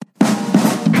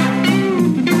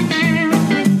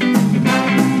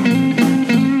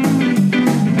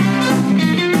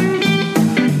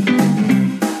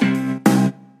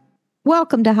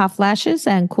Welcome to Hot Flashes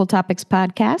and Cool Topics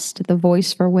podcast, the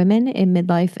voice for women in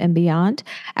midlife and beyond.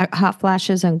 At Hot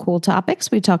Flashes and Cool Topics,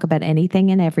 we talk about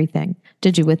anything and everything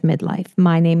to do with midlife.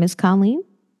 My name is Colleen.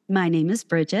 My name is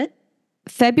Bridget.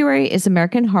 February is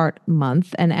American Heart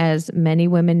Month, and as many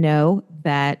women know,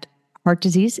 that heart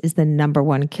disease is the number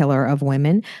one killer of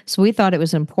women. So we thought it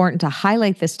was important to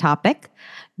highlight this topic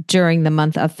during the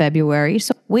month of February.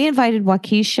 So we invited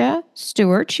Wakisha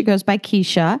Stewart, she goes by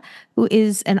Keisha, who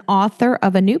is an author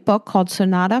of a new book called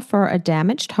Sonata for a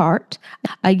Damaged Heart,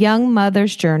 a young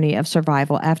mother's journey of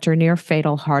survival after a near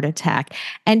fatal heart attack.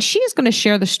 And she is going to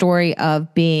share the story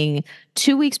of being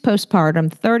 2 weeks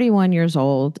postpartum, 31 years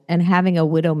old, and having a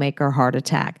widowmaker heart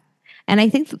attack. And I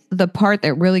think the part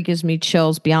that really gives me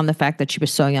chills beyond the fact that she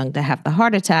was so young to have the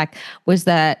heart attack was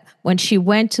that when she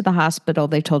went to the hospital,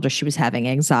 they told her she was having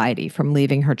anxiety from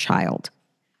leaving her child,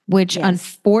 which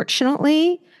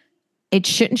unfortunately, it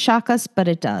shouldn't shock us, but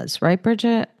it does. Right,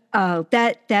 Bridget? Oh,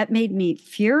 that made me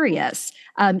furious.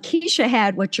 Keisha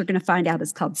had what you're going to find out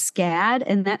is called SCAD,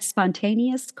 and that's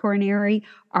spontaneous coronary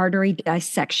artery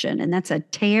dissection. And that's a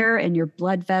tear in your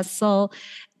blood vessel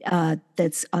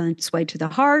that's on its way to the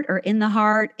heart or in the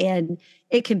heart, and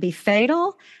it can be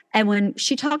fatal. And when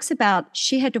she talks about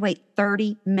she had to wait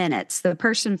 30 minutes, the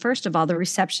person, first of all, the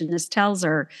receptionist tells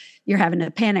her, you're having a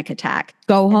panic attack.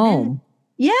 Go home.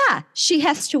 She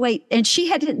has to wait. And she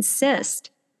had to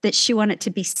insist that she wanted to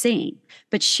be seen.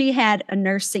 But she had a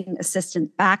nursing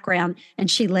assistant background, and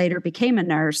she later became a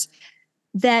nurse,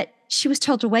 that she was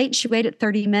told to wait. She waited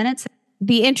 30 minutes.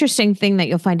 The interesting thing that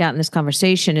you'll find out in this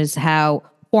conversation is how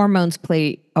hormones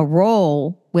play a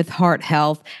role with heart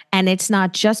health. And it's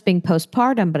not just being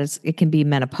postpartum, but it can be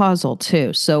menopausal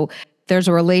too. So there's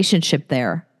a relationship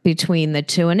there between the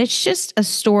two. And it's just a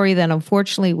story that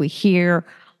unfortunately we hear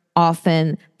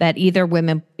often, that either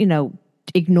women,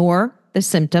 ignore the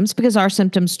symptoms because our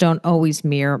symptoms don't always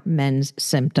mirror men's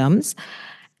symptoms.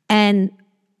 And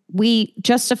we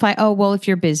justify, if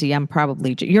you're busy,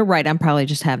 you're right, I'm probably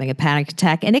just having a panic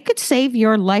attack. And it could save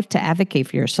your life to advocate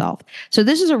for yourself. So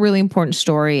this is a really important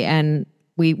story. And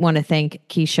we want to thank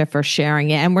Keisha for sharing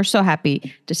it. And we're so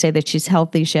happy to say that she's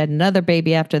healthy. She had another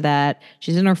baby after that.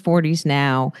 She's in her 40s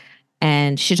now.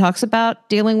 And she talks about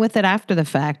dealing with it after the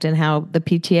fact and how the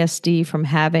PTSD from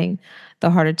having the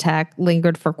heart attack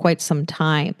lingered for quite some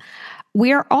time.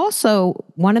 We are also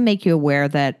want to make you aware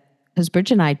that, because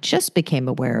Bridget and I just became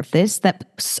aware of this, that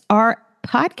our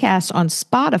podcast on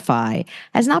Spotify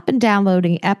has not been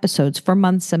downloading episodes for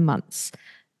months and months.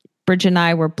 Bridget and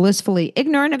I were blissfully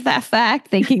ignorant of that fact,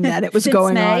 thinking that it was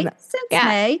going on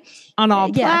May. On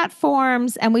all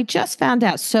platforms. And we just found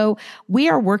out. So we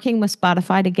are working with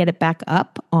Spotify to get it back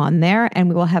up on there, and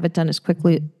we will have it done as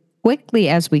quickly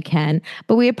as we can.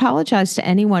 But we apologize to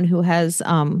anyone who has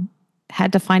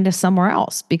had to find us somewhere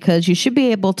else, because you should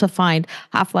be able to find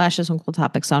Hot Flashes and Cool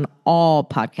Topics on all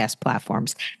podcast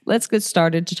platforms. Let's get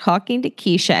started talking to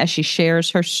Keisha as she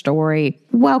shares her story.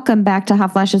 Welcome back to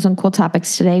Hot Flashes and Cool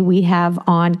Topics. Today we have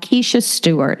on Keisha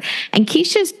Stewart, and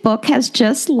Keisha's book has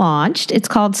just launched. It's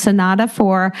called Sonata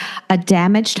for a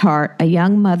Damaged Heart, a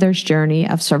young mother's journey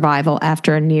of survival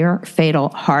after a near fatal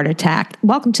heart attack.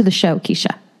 Welcome to the show,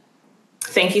 Keisha.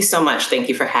 Thank you so much. Thank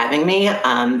you for having me.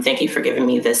 Thank you for giving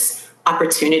me this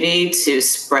opportunity to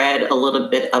spread a little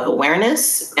bit of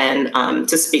awareness and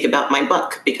to speak about my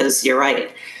book, because you're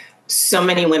right. So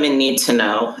many women need to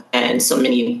know, and so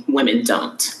many women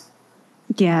don't.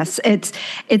 Yes,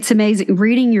 it's amazing.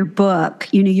 Reading your book,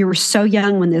 you were so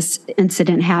young when this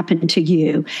incident happened to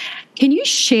you. Can you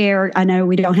share, I know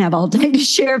we don't have all day to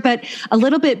share, but a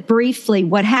little bit briefly,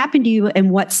 what happened to you and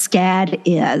what SCAD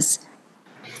is?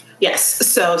 Yes.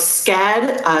 So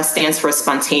SCAD stands for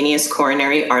spontaneous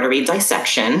coronary artery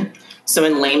dissection. So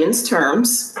in layman's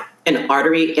terms, an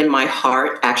artery in my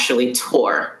heart actually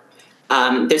tore.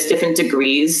 There's different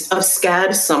degrees of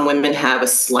SCAD. Some women have a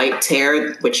slight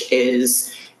tear, which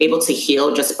is able to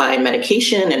heal just by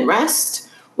medication and rest,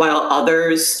 while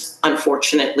others,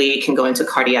 unfortunately, can go into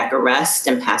cardiac arrest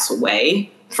and pass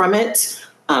away from it,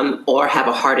 or have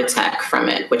a heart attack from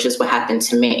it, which is what happened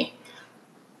to me.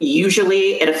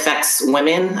 Usually it affects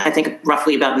women. I think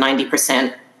roughly about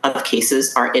 90% of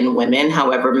cases are in women.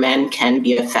 However, men can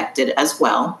be affected as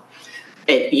well.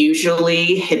 It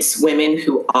usually hits women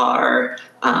who are,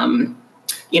 in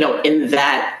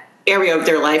that area of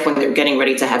their life when they're getting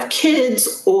ready to have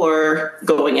kids or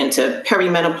going into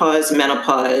perimenopause,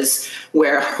 menopause,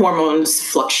 where hormones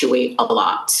fluctuate a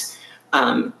lot.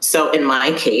 So in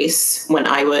my case, when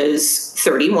I was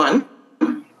 31,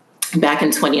 back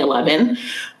in 2011,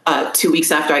 2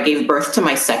 weeks after I gave birth to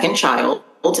my second child,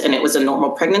 and it was a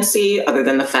normal pregnancy, other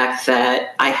than the fact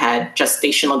that I had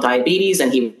gestational diabetes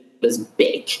and he was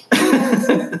big.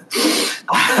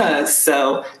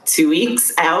 So 2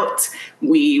 weeks out,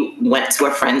 we went to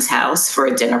a friend's house for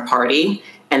a dinner party.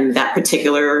 And that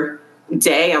particular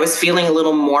day, I was feeling a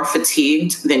little more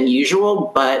fatigued than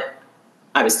usual, but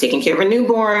I was taking care of a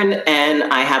newborn, and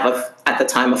I have, at the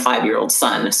time, a 5-year-old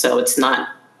son. So it's not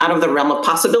out of the realm of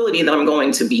possibility that I'm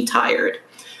going to be tired.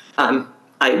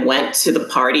 I went to the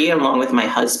party along with my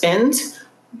husband,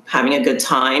 having a good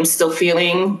time, still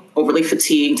feeling overly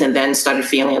fatigued, and then started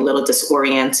feeling a little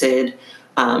disoriented.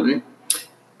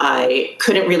 I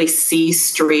couldn't really see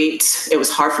straight. It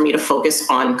was hard for me to focus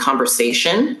on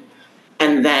conversation.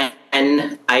 And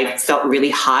then I felt really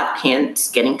hot,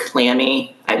 hands getting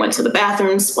clammy. I went to the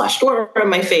bathroom, splashed water on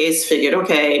my face, figured,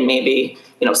 okay, maybe,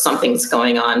 something's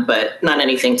going on, but not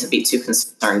anything to be too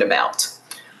concerned about.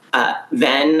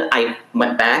 Then I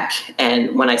went back,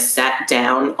 and when I sat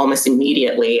down, almost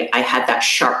immediately, I had that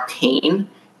sharp pain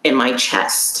in my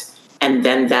chest, and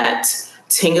then that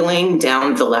tingling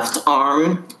down the left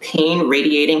arm, pain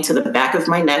radiating to the back of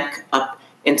my neck, up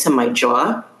into my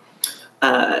jaw.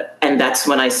 And that's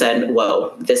when I said,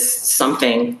 whoa,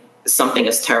 something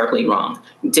is terribly wrong.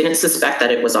 Didn't suspect that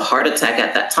it was a heart attack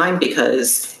at that time,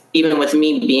 because even with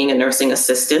me being a nursing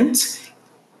assistant,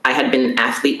 I had been an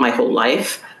athlete my whole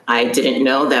life. I didn't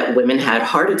know that women had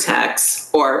heart attacks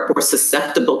or were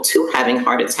susceptible to having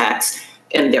heart attacks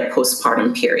in their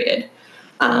postpartum period.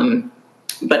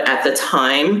 But at the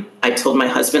time, I told my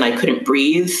husband I couldn't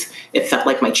breathe. It felt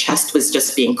like my chest was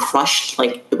just being crushed,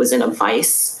 like it was in a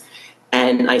vice.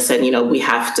 And I said, we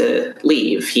have to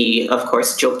leave. He, of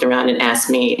course, joked around and asked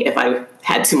me if I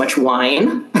had too much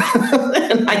wine.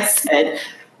 And I said,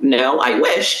 no, I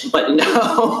wish, but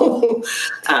no.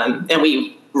 And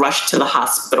we rushed to the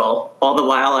hospital. All the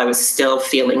while, I was still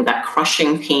feeling that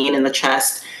crushing pain in the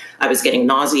chest. I was getting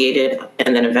nauseated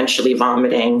and then eventually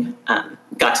vomiting.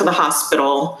 Got to the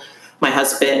hospital. My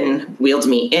husband wheeled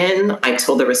me in. I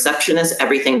told the receptionist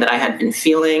everything that I had been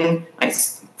feeling.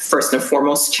 First and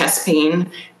foremost, chest pain.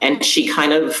 And she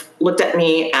kind of looked at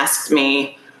me, asked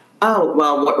me, oh,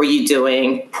 well, what were you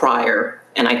doing prior?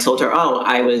 And I told her, oh,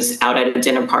 I was out at a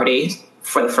dinner party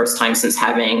for the first time since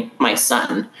having my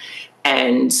son.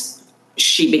 And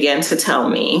she began to tell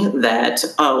me that,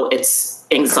 oh, it's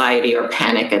anxiety or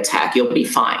panic attack. You'll be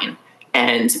fine.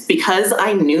 And because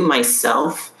I knew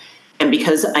myself, and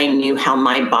because I knew how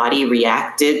my body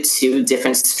reacted to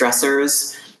different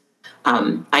stressors,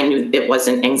 I knew it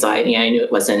wasn't anxiety. I knew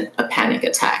it wasn't a panic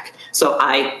attack. So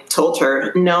I told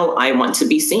her, no, I want to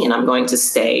be seen. I'm going to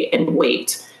stay and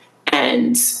wait.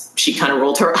 And she kind of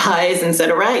rolled her eyes and said,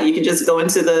 all right, you can just go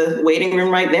into the waiting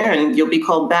room right there and you'll be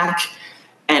called back.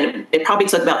 And it probably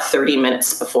took about 30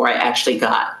 minutes before I actually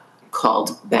got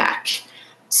called back.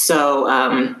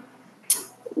 So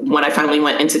when I finally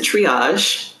went into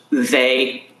triage,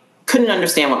 they couldn't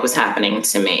understand what was happening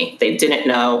to me. They didn't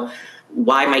know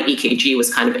why my EKG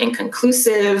was kind of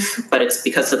inconclusive, but it's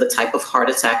because of the type of heart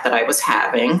attack that I was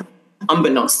having,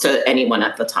 unbeknownst to anyone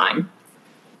at the time.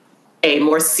 A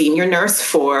more senior nurse,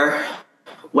 for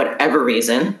whatever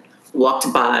reason,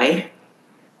 walked by,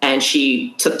 and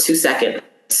she took 2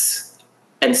 seconds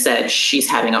and said, she's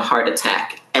having a heart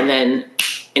attack. And then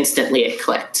instantly it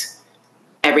clicked.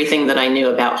 Everything that I knew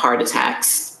about heart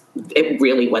attacks, it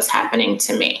really was happening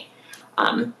to me.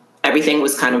 Everything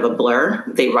was kind of a blur.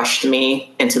 They rushed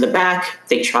me into the back.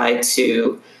 They tried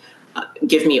to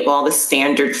give me all the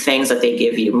standard things that they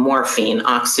give you, morphine,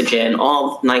 oxygen,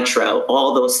 all nitro,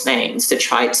 all those things to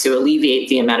try to alleviate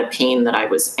the amount of pain that I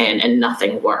was in, and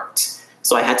nothing worked.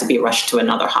 So I had to be rushed to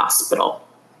another hospital.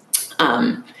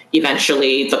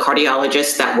 Eventually, the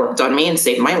cardiologist that worked on me and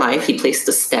saved my life, he placed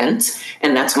a stent,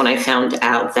 and that's when I found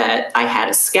out that I had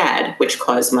a SCAD, which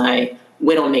caused my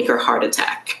widowmaker heart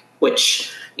attack,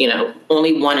 which,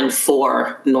 only 1 in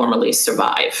 4 normally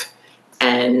survive.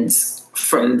 And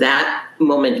from that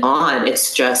moment on,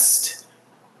 it's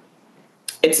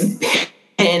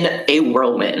been a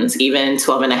whirlwind, even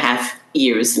 12 and a half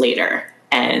years later.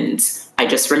 And I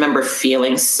just remember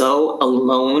feeling so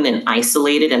alone and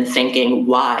isolated and thinking,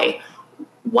 why?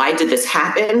 Why did this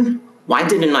happen? Why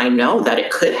didn't I know that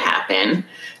it could happen?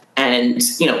 And,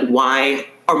 why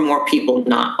are more people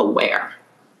not aware?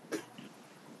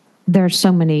 There's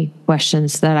so many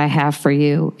questions that I have for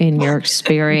you in your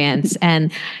experience.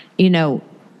 And,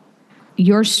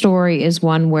 your story is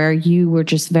one where you were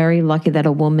just very lucky that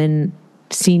a woman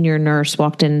senior nurse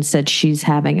walked in and said she's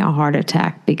having a heart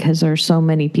attack, because there's so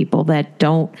many people that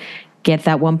don't get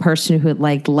that one person who had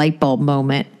light bulb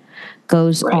moment.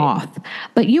 goes Right. off.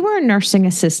 But you were a nursing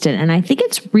assistant, and I think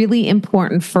it's really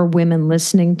important for women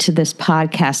listening to this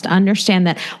podcast to understand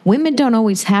that women don't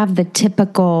always have the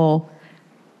typical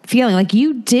feeling. Like,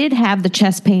 you did have the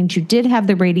chest pains, you did have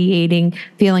the radiating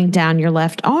feeling down your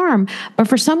left arm, but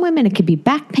for some women it could be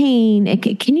back pain.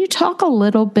 Can you talk a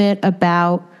little bit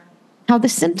about how the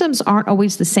symptoms aren't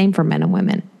always the same for men and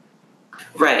women?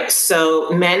 Right.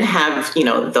 So men have,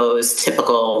 those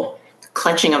typical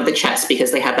clutching of the chest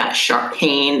because they have that sharp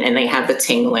pain and they have the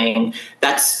tingling.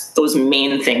 Those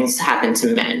main things happen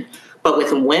to men. But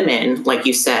with women, like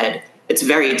you said, it's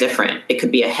very different. It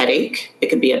could be a headache. It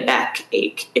could be a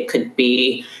backache. It could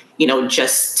be,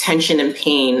 just tension and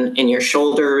pain in your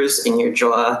shoulders, in your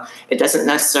jaw. It doesn't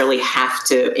necessarily have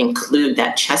to include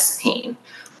that chest pain.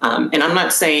 And I'm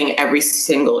not saying every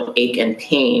single ache and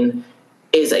pain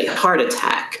is a heart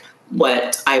attack.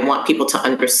 What I want people to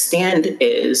understand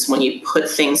is when you put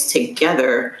things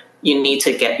together, you need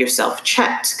to get yourself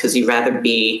checked because you'd rather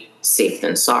be safe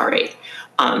than sorry.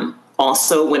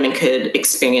 Also, women could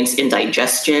experience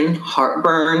indigestion,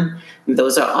 heartburn.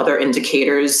 Those are other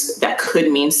indicators that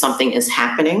could mean something is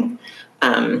happening.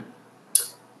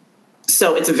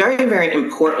 So it's very, very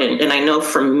important. And I know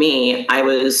for me, I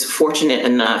was fortunate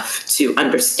enough to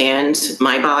understand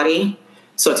my body.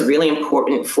 So it's really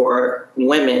important for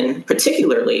women,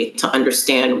 particularly, to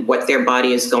understand what their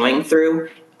body is going through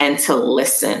and to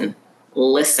listen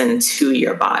to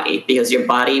your body, because your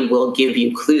body will give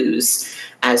you clues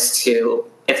as to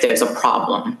if there's a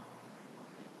problem.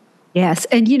 Yes.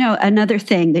 And, another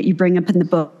thing that you bring up in the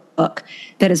book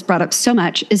that is brought up so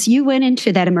much is you went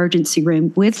into that emergency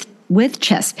room with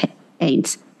chest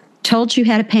pains, told you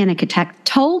had a panic attack,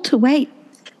 told to wait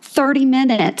 30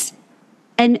 minutes.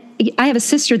 And I have a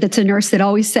sister that's a nurse that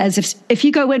always says, if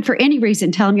you go in for any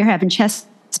reason, tell them you're having chest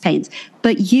pains.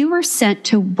 But you were sent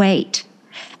to wait.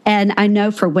 And I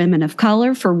know for women of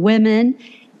color, for women,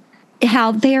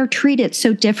 how they're treated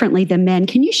so differently than men.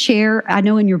 Can you share, I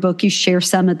know in your book you share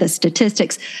some of the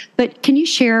statistics, but can you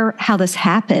share how this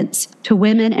happens to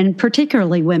women and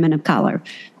particularly women of color?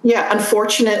 Yeah,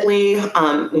 unfortunately,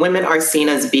 women are seen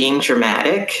as being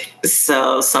dramatic.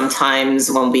 So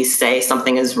sometimes when we say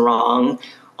something is wrong,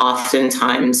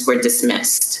 oftentimes we're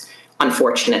dismissed,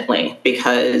 unfortunately,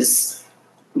 because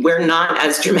we're not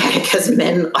as dramatic as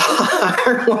men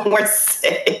are when we're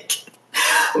sick.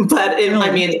 But in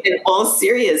all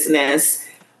seriousness,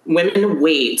 women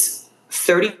wait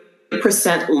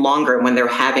 30% longer when they're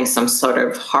having some sort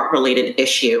of heart-related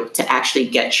issue to actually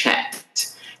get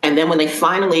checked. And then when they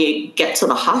finally get to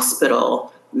the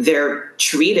hospital, they're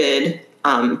treated.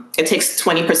 It takes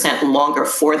 20% longer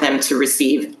for them to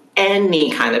receive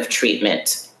any kind of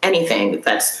treatment, anything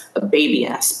that's a baby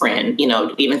aspirin,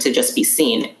 even to just be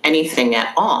seen, anything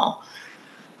at all.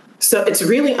 So it's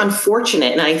really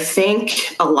unfortunate. And I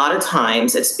think a lot of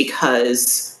times it's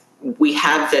because we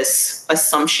have this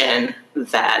assumption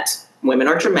that women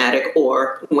are dramatic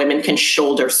or women can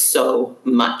shoulder so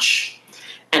much.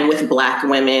 And with Black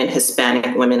women,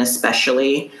 Hispanic women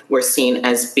especially, we're seen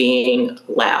as being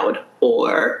loud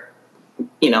or,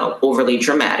 overly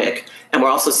dramatic. And we're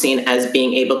also seen as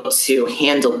being able to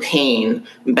handle pain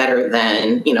better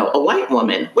than, a white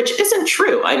woman, which isn't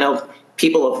true. I know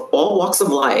people of all walks of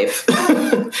life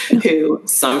who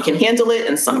some can handle it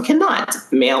and some cannot,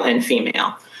 male and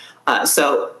female.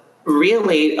 So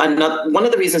really, one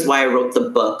of the reasons why I wrote the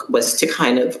book was to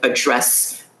kind of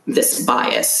address this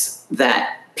bias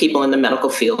that people in the medical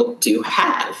field do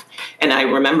have. And I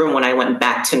remember when I went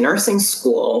back to nursing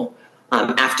school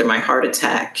after my heart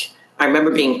attack, I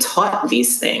remember being taught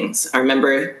these things. I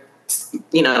remember,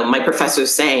 my professor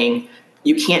saying,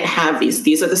 you can't have these.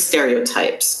 These are the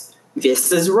stereotypes.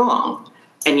 This is wrong.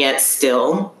 And yet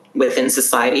still within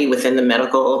society, within the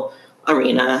medical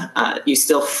arena, you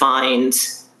still find,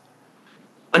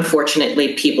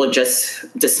 unfortunately, people just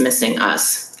dismissing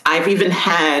us. I've even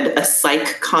had a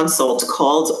psych consult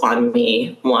called on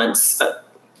me once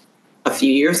a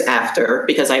few years after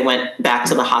because I went back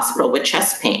to the hospital with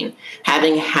chest pain,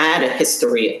 having had a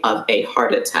history of a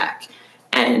heart attack.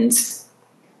 And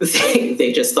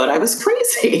they just thought I was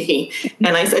crazy.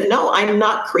 And I said, no, I'm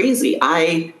not crazy.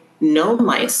 I know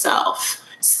myself.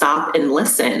 Stop and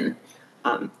listen.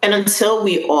 And until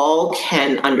we all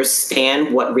can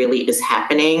understand what really is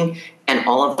happening and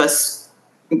all of us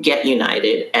get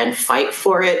united and fight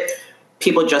for it,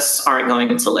 people just aren't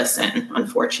going to listen,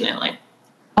 unfortunately.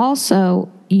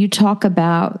 Also, you talk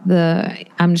about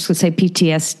I'm just going to say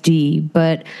PTSD,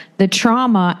 but the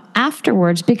trauma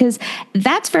afterwards, because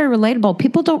that's very relatable.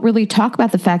 People don't really talk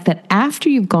about the fact that after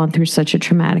you've gone through such a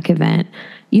traumatic event,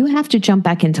 you have to jump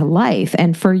back into life.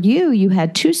 And for you, you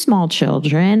had 2 small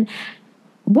children.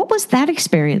 What was that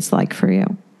experience like for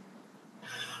you?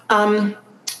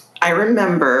 I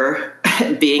remember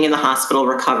being in the hospital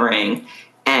recovering,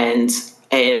 and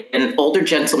an older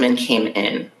gentleman came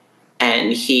in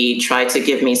and he tried to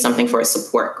give me something for a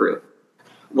support group.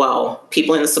 Well,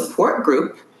 people in the support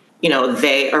group,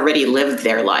 they already lived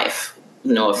their life.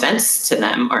 No offense to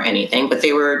them or anything, but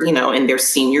they were, in their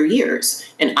senior years,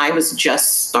 and I was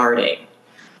just starting.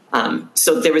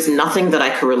 So there was nothing that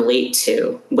I could relate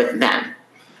to with them.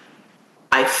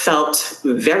 I felt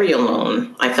very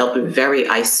alone. I felt very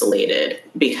isolated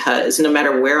because no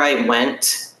matter where I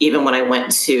went, even when I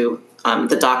went to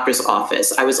the doctor's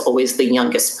office, I was always the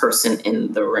youngest person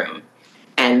in the room.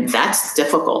 And that's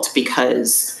difficult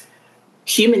because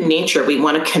human nature, we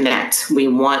want to connect. We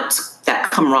want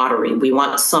that camaraderie. We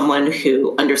want someone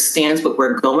who understands what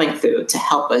we're going through to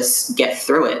help us get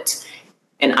through it.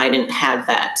 And I didn't have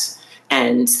that.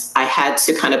 And I had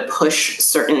to kind of push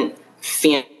certain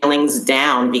feelings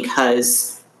down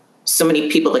because so many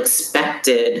people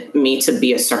expected me to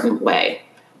be a certain way.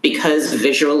 Because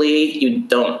visually you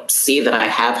don't see that I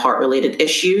have heart-related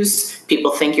issues,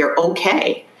 people think you're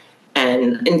okay.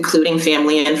 And including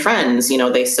family and friends,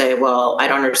 they say, well, I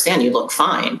don't understand, you look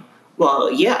fine.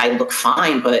 Well, yeah, I look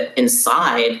fine, but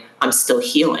inside I'm still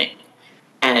healing.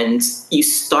 And you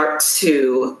start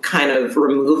to kind of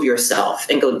remove yourself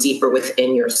and go deeper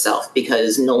within yourself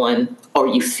because no one, or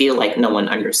you feel like no one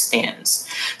understands.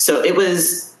 So it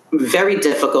was very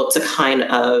difficult to kind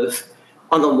of,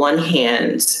 on the one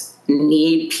hand,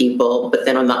 need people, but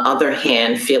then on the other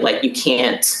hand, feel like you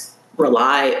can't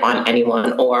rely on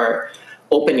anyone or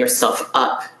open yourself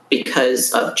up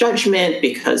because of judgment,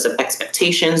 because of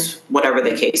expectations, whatever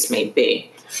the case may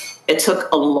be. It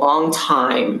took a long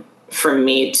time for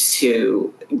me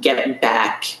to get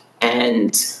back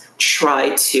and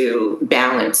try to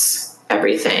balance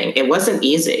everything. It wasn't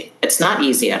easy. It's not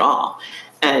easy at all.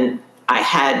 And I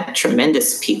had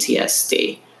tremendous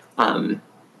PTSD.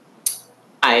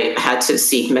 I had to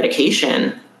seek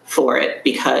medication for it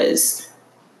because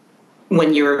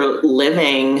when you're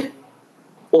living,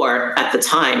 or at the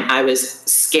time, I was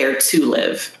scared to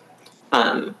live.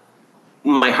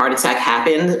 My heart attack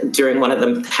happened during one of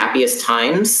the happiest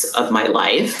times of my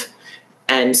life.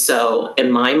 And so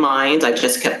in my mind, I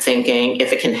just kept thinking,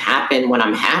 if it can happen when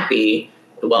I'm happy,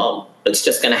 well, it's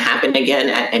just going to happen again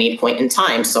at any point in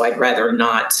time. So I'd rather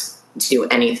not do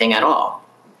anything at all.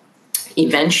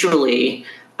 Eventually,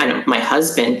 my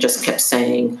husband just kept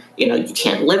saying, you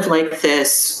can't live like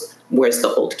this. Where's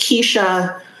the old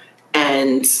Keisha?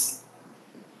 And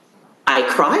I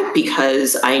cried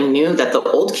because I knew that the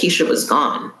old Keisha was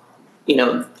gone.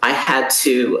 I had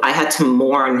to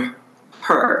mourn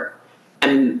her,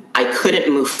 and I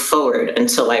couldn't move forward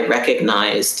until I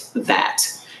recognized that.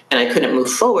 And I couldn't move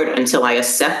forward until I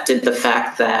accepted the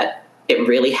fact that it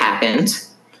really happened.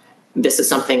 This is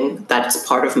something that's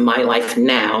part of my life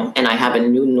now, and I have a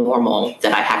new normal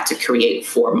that I have to create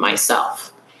for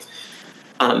myself.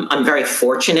 I'm very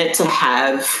fortunate to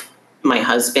have my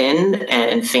husband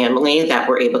and family that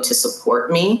were able to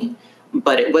support me,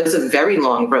 but it was a very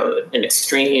long road, an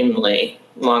extremely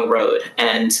long road.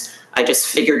 And I just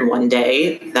figured one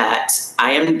day that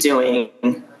I am doing,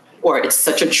 or it's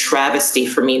such a travesty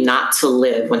for me not to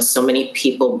live when so many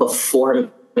people before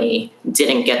me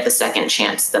didn't get the second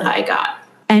chance that I got.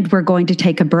 And we're going to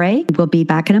take a break. We'll be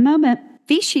back in a moment.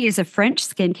 Vichy is a French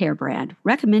skincare brand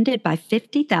recommended by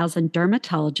 50,000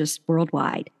 dermatologists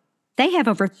worldwide. They have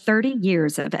over 30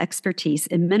 years of expertise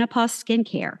in menopause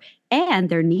skincare, and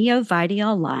their Neo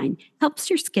Vidial line helps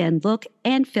your skin look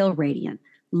and feel radiant.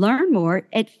 Learn more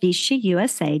at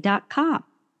VichyUSA.com.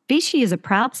 Vichy is a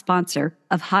proud sponsor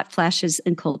of Hot Flashes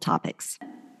and Cold Topics.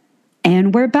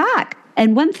 And we're back.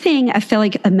 And one thing I feel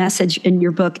like a message in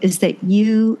your book is that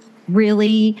you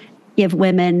really give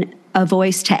women a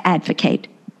voice to advocate.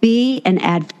 Be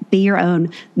your own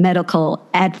medical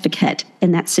advocate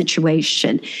in that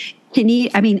situation.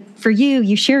 For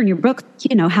you share in your book,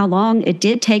 how long it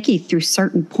did take you through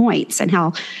certain points and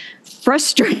how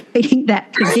frustrating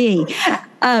that could be.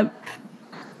 I'm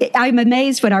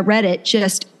amazed when I read it,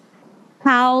 just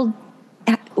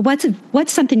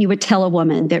what's something you would tell a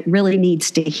woman that really needs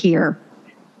to hear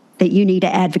that you need to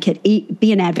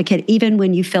be an advocate, even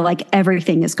when you feel like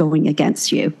everything is going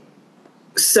against you?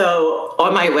 So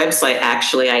on my website,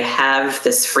 actually, I have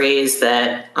this phrase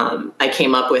that I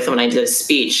came up with when I did a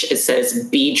speech. It says,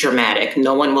 be dramatic.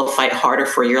 No one will fight harder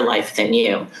for your life than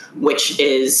you, which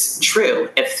is true.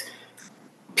 If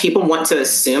people want to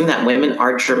assume that women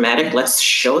are dramatic, let's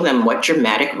show them what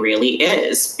dramatic really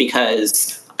is,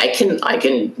 because I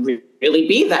can really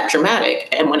be that dramatic.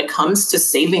 And when it comes to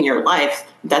saving your life,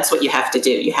 that's what you have to do.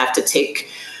 You have to take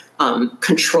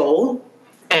control,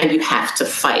 and you have to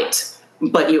fight.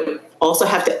 But you also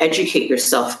have to educate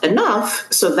yourself enough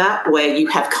so that way you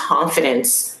have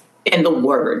confidence in the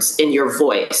words, in your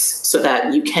voice, so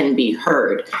that you can be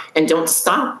heard. And don't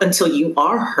stop until you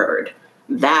are heard.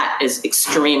 That is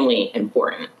extremely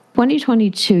important.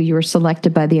 2022, you were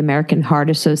selected by the American Heart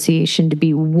Association to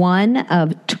be one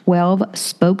of 12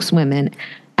 spokeswomen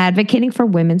advocating for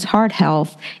women's heart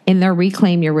health in their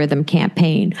Reclaim Your Rhythm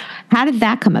campaign. How did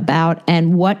that come about,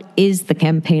 and what is the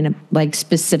campaign like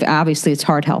specific? Obviously, it's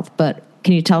heart health, but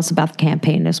can you tell us about the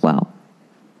campaign as well?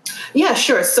 Yeah,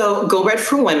 sure. So Go Red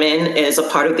for Women is a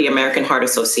part of the American Heart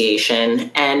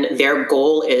Association, and their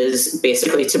goal is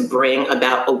basically to bring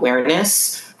about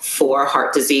awareness for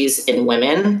heart disease in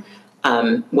women,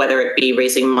 whether it be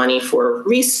raising money for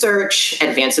research,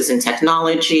 advances in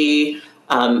technology,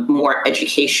 more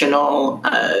educational,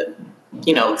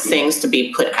 things to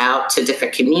be put out to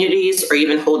different communities, or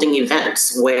even holding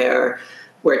events where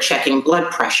we're checking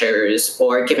blood pressures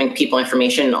or giving people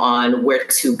information on where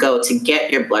to go to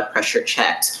get your blood pressure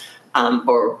checked,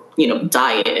 or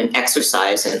diet and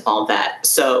exercise and all that.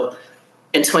 So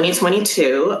in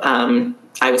 2022,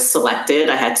 I was selected.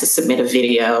 I had to submit a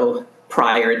video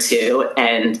prior to,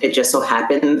 and it just so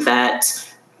happened that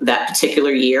that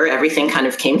particular year, everything kind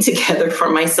of came together for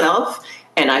myself,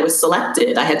 and I was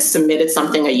selected. I had submitted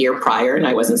something a year prior, and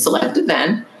I wasn't selected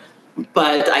then.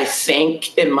 But I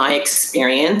think in my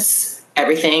experience,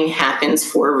 everything happens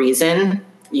for a reason.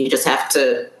 You just have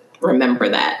to remember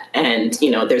that. And,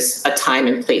 there's a time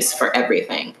and place for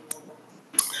everything.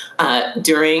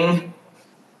 During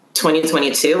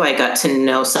 2022, I got to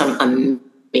know some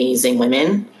amazing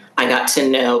women. I got to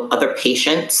know other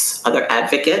patients, other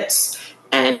advocates,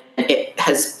 and it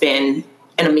has been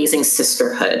an amazing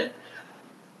sisterhood.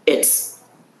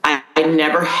 I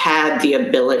never had the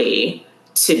ability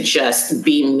to just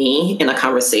be me in a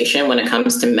conversation when it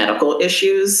comes to medical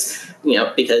issues,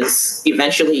 because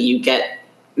eventually you get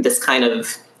this kind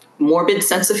of morbid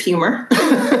sense of humor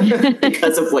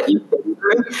because of what you've been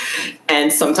through.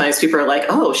 And sometimes people are like,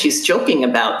 oh, she's joking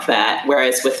about that.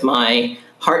 Whereas with my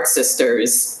heart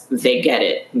sisters, they get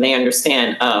it. They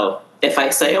understand, oh, if I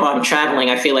say, oh, I'm traveling,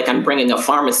 I feel like I'm bringing a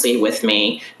pharmacy with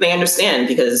me. They understand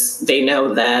because they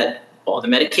know that all the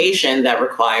medication that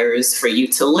requires for you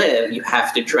to live, you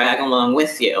have to drag along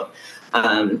with you.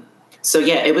 So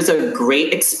yeah, it was a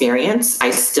great experience.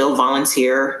 I still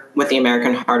volunteer with the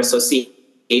American Heart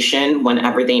Association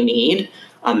whenever they need.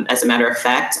 As a matter of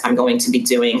fact, I'm going to be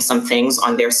doing some things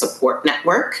on their support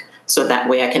network, so that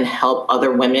way I can help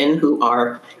other women who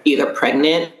are either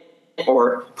pregnant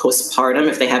or postpartum,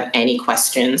 if they have any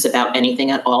questions about anything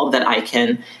at all, that I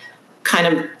can kind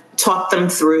of talk them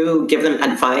through, give them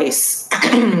advice.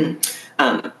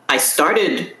 I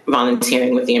started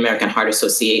volunteering with the American Heart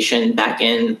Association back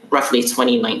in roughly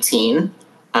 2019.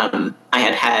 I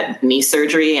had knee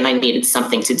surgery and I needed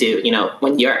something to do.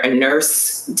 When you're a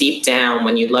nurse deep down,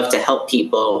 when you love to help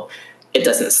people, it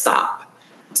doesn't stop.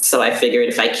 So I figured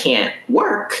if I can't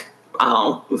work,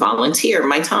 I'll volunteer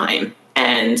my time.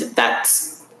 And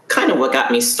that's kind of what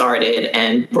got me started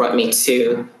and brought me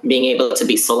to being able to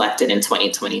be selected in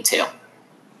 2022.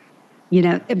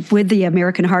 With the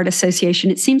American Heart Association,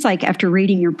 it seems like after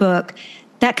reading your book,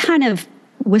 that kind of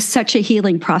was such a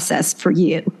healing process for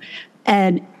you.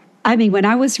 And I mean, when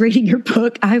I was reading your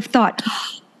book, I thought,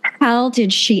 how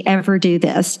did she ever do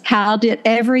this? How did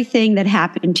everything that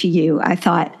happened to you? I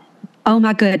thought, oh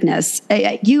my goodness,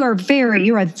 you're a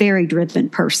very driven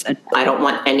person. I don't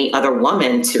want any other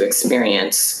woman to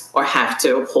experience or have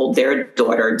to hold their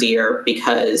daughter dear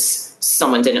because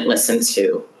someone didn't listen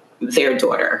to their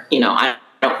daughter. I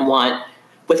don't want,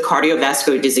 with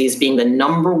cardiovascular disease being the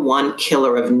number one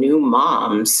killer of new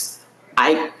moms,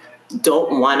 I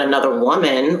don't want another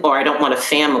woman, or I don't want a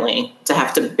family to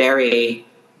have to bury,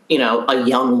 a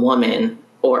young woman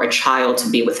or a child to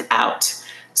be without.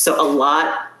 So a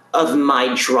lot of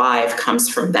my drive comes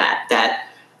from that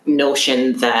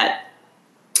notion that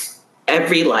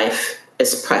every life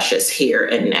is precious here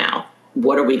and now.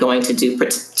 What are we going to do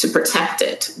to protect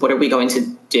it? What are we going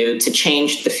to do to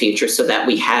change the future so that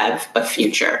we have a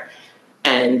future?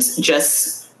 And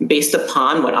just based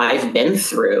upon what I've been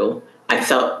through, I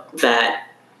felt that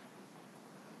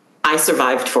I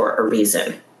survived for a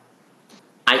reason.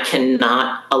 I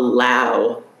cannot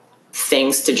allow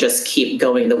things to just keep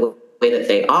going the way that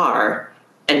they are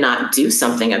and not do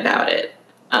something about it.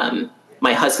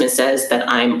 My husband says that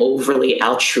I'm overly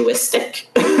altruistic.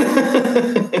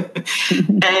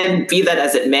 And be that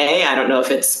as it may, I don't know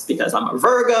if it's because I'm a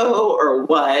Virgo or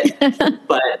what,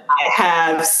 but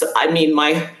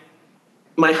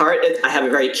my heart, I have a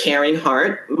very caring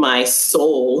heart. My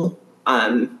soul,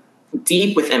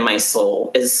 deep within my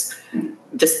soul, is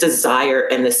this desire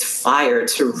and this fire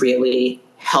to really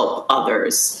help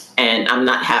others. And I'm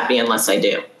not happy unless I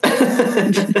do.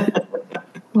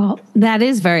 Well, that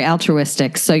is very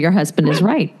altruistic. So your husband is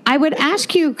right. I would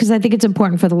ask you, because I think it's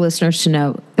important for the listeners to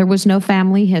know, there was no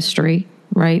family history,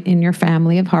 right, in your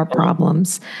family of heart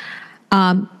problems.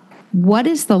 What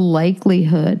is the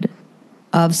likelihood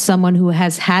of someone who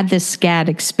has had this SCAD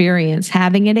experience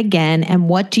having it again? And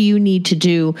what do you need to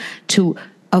do to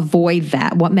avoid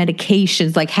that? What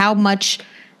medications, like how much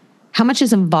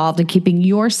is involved in keeping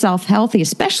yourself healthy,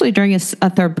 especially during a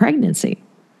third pregnancy?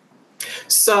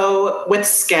 So with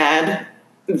SCAD,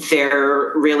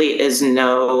 there really is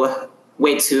no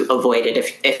way to avoid it.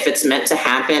 If it's meant to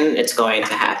happen, it's going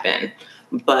to happen.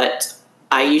 But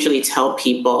I usually tell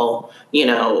people,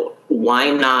 why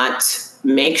not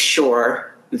make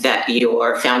sure that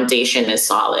your foundation is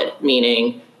solid,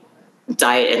 meaning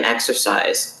diet and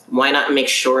exercise? Why not make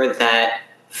sure that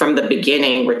from the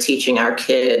beginning we're teaching our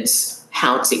kids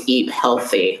how to eat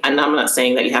healthy? And I'm not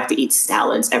saying that you have to eat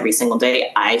salads every single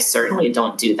day. I certainly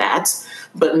don't do that,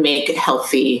 but make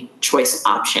healthy choice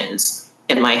options.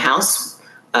 In my house,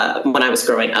 when I was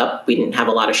growing up, we didn't have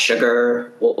a lot of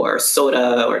sugar or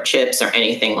soda or chips or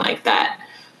anything like that.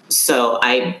 So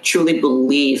I truly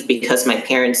believe, because my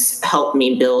parents helped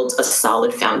me build a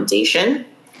solid foundation,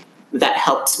 that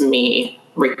helped me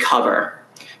recover.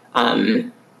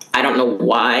 I don't know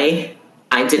why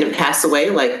I didn't pass away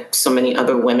like so many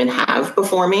other women have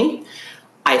before me.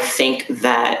 I think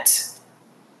that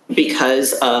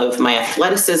because of my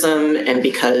athleticism and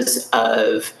because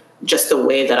of just the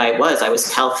way that I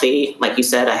was healthy. Like you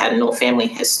said, I had no family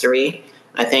history.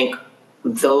 I think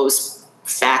those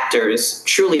factors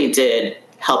truly did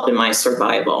help in my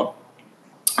survival.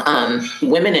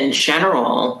 Women in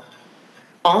general,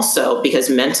 also, because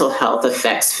mental health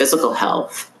affects physical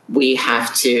health, we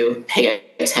have to pay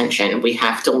attention. We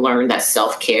have to learn that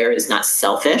self-care is not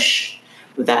selfish,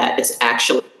 that it's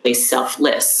actually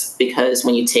selfless, because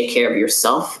when you take care of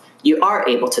yourself, you are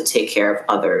able to take care of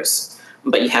others,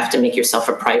 but you have to make yourself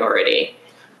a priority.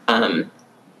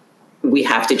 We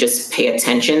have to just pay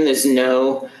attention.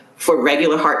 For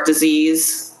regular heart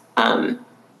disease, you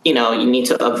need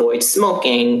to avoid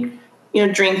smoking,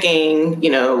 drinking,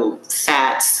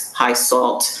 fats, high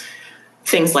salt,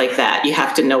 things like that. You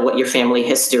have to know what your family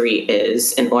history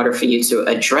is in order for you to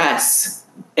address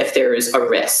if there is a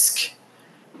risk.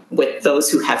 With those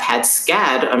who have had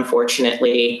SCAD,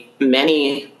 unfortunately,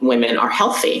 many women are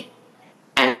healthy,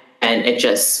 and it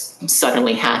just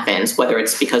suddenly happens, whether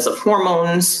it's because of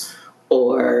hormones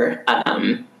or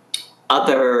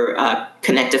other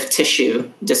connective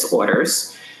tissue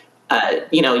disorders.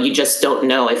 You just don't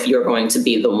know if you're going to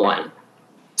be the one.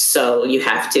 So you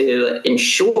have to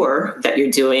ensure that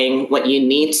you're doing what you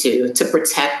need to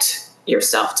protect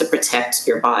yourself, to protect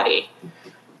your body.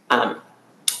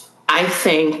 I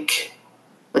think,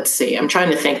 I'm trying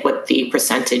to think what the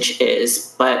percentage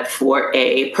is, but for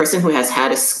a person who has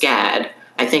had a SCAD,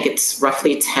 I think it's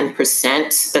roughly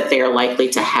 10% that they are likely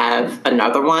to have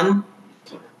another one.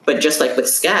 But just like with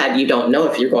SCAD, you don't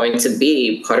know if you're going to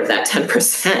be part of that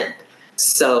 10%.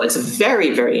 So it's very,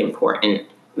 very important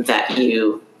that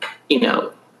you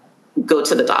go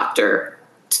to the doctor,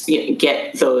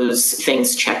 get those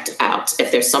things checked out.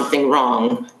 If there's something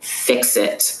wrong, fix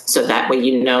it. So that way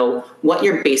you know what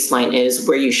your baseline is,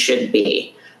 where you should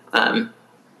be.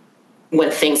 When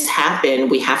things happen,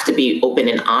 we have to be open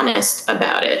and honest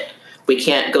about it. We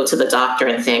can't go to the doctor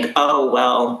and think, oh,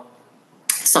 well,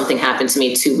 something happened to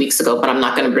me 2 weeks ago, but I'm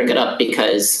not going to bring it up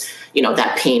because,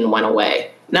 that pain went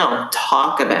away. No,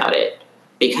 talk about it,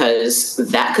 because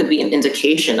that could be an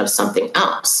indication of something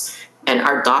else. And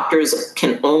our doctors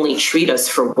can only treat us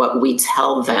for what we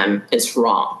tell them is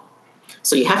wrong.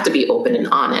 So you have to be open and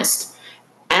honest.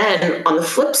 And on the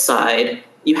flip side,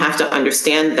 you have to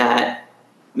understand that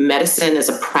medicine is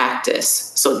a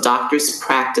practice. So doctors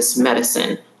practice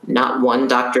medicine. Not one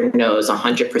doctor knows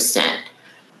 100%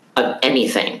 of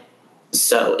anything.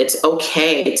 So it's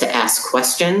okay to ask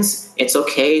questions. It's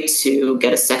okay to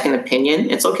get a second opinion.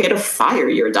 It's okay to fire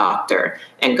your doctor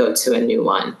and go to a new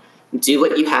one. Do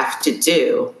what you have to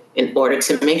do in order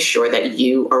to make sure that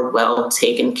you are well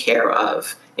taken care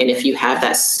of. And if you have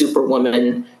that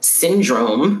superwoman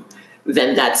syndrome,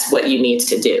 then that's what you need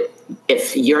to do.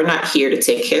 If you're not here to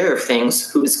take care of things,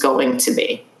 who's going to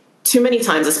be? too many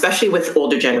times, especially with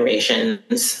older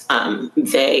generations,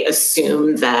 they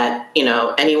assume that,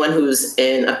 anyone who's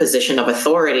in a position of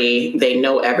authority, they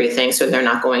know everything, so they're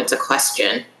not going to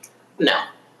question. No,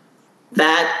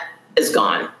 that is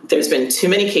gone. There's been too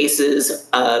many cases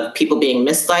of people being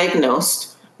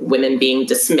misdiagnosed, women being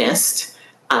dismissed,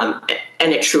 and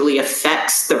it truly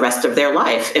affects the rest of their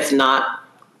life, if not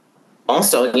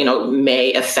also,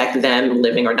 may affect them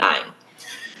living or dying.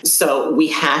 So we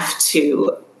have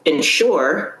to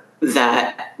ensure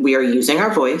that we are using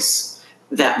our voice,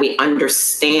 that we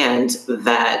understand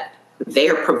that they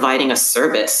are providing a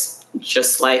service,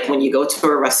 just like when you go to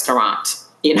a restaurant,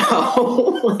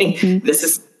 this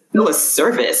is still a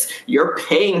service. You're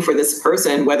paying for this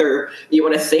person, whether you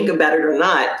want to think about it or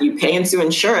not. You pay into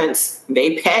insurance,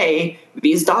 they pay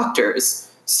these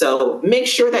doctors. So make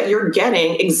sure that you're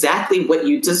getting exactly what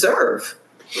you deserve.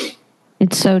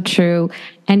 It's so true.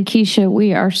 And Keisha,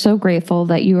 we are so grateful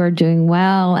that you are doing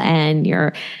well and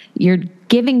you're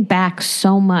giving back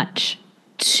so much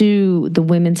to the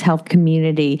women's health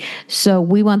community. So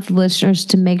we want the listeners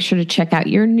to make sure to check out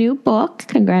your new book.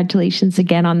 Congratulations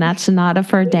again on that, Sonata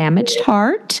for a Damaged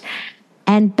Heart.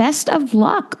 And best of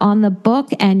luck on the book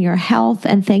and your health.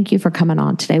 And thank you for coming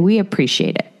on today. We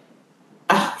appreciate it.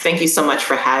 Thank you so much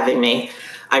for having me.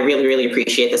 I really, really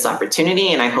appreciate this opportunity.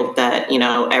 And I hope that,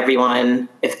 everyone,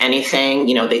 if anything,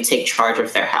 they take charge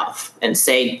of their health and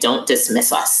say, don't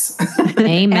dismiss us.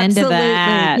 Amen to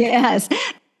that. Yes.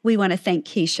 We want to thank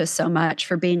Keisha so much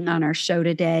for being on our show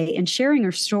today and sharing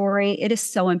her story. It is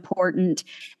so important.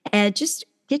 And just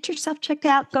get yourself checked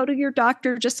out. Go to your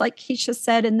doctor, just like Keisha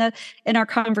said in our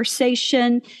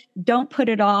conversation. Don't put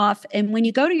it off. And when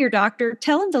you go to your doctor,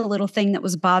 tell them the little thing that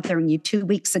was bothering you 2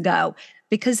 weeks ago,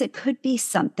 because it could be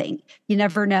something. You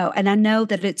never know. And I know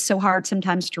that it's so hard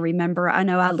sometimes to remember. I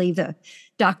know I leave the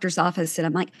doctor's office and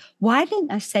I'm like, why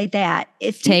didn't I say that?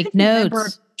 If you take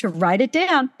notes. To write it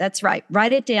down. That's right.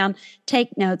 Write it down.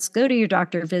 Take notes. Go to your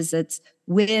doctor visits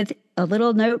with a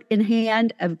little note in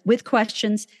hand with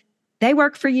questions. They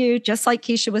work for you, just like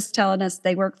Keisha was telling us,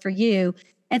 they work for you.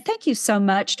 And thank you so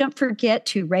much. Don't forget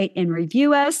to rate and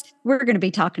review us. We're going to be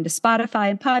talking to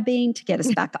Spotify and Podbean to get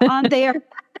us back on there.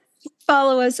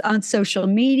 Follow us on social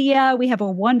media. We have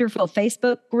a wonderful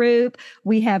Facebook group.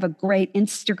 We have a great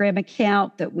Instagram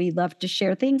account that we love to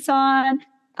share things on.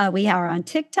 We are on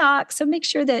TikTok. So make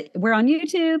sure that we're on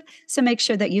YouTube. So make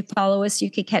sure that you follow us.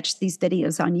 You can catch these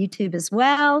videos on YouTube as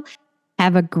well.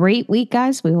 Have a great week,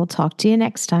 guys. We will talk to you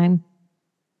next time.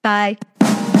 Bye.